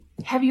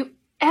Have you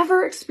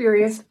ever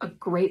experienced a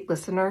great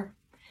listener?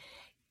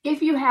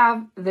 If you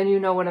have, then you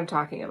know what I'm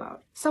talking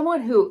about.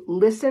 Someone who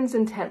listens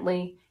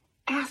intently,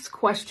 asks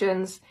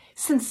questions,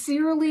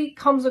 sincerely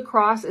comes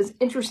across as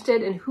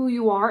interested in who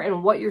you are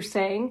and what you're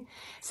saying.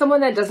 Someone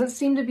that doesn't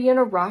seem to be in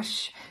a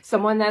rush.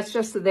 Someone that's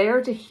just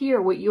there to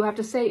hear what you have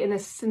to say and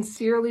is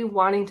sincerely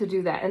wanting to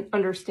do that and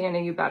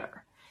understanding you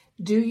better.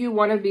 Do you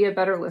want to be a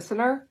better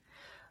listener?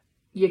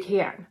 You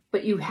can,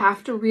 but you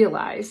have to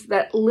realize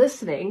that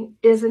listening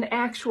is an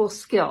actual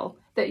skill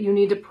that you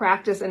need to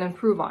practice and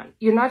improve on.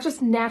 You're not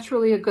just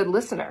naturally a good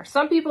listener.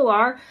 Some people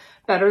are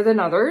better than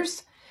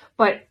others,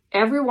 but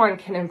everyone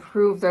can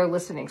improve their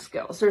listening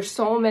skills. There's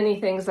so many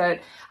things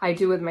that I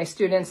do with my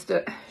students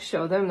to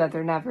show them that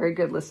they're not very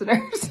good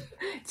listeners.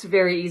 It's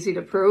very easy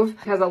to prove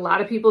because a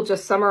lot of people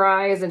just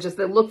summarize and just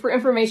they look for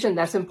information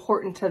that's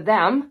important to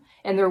them,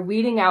 and they're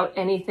weeding out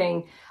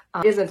anything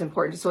isn't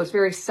important. So it's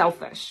very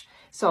selfish.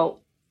 So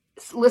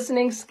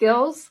listening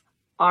skills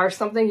are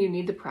something you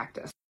need to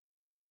practice.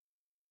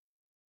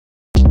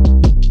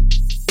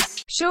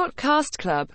 Shortcast Club.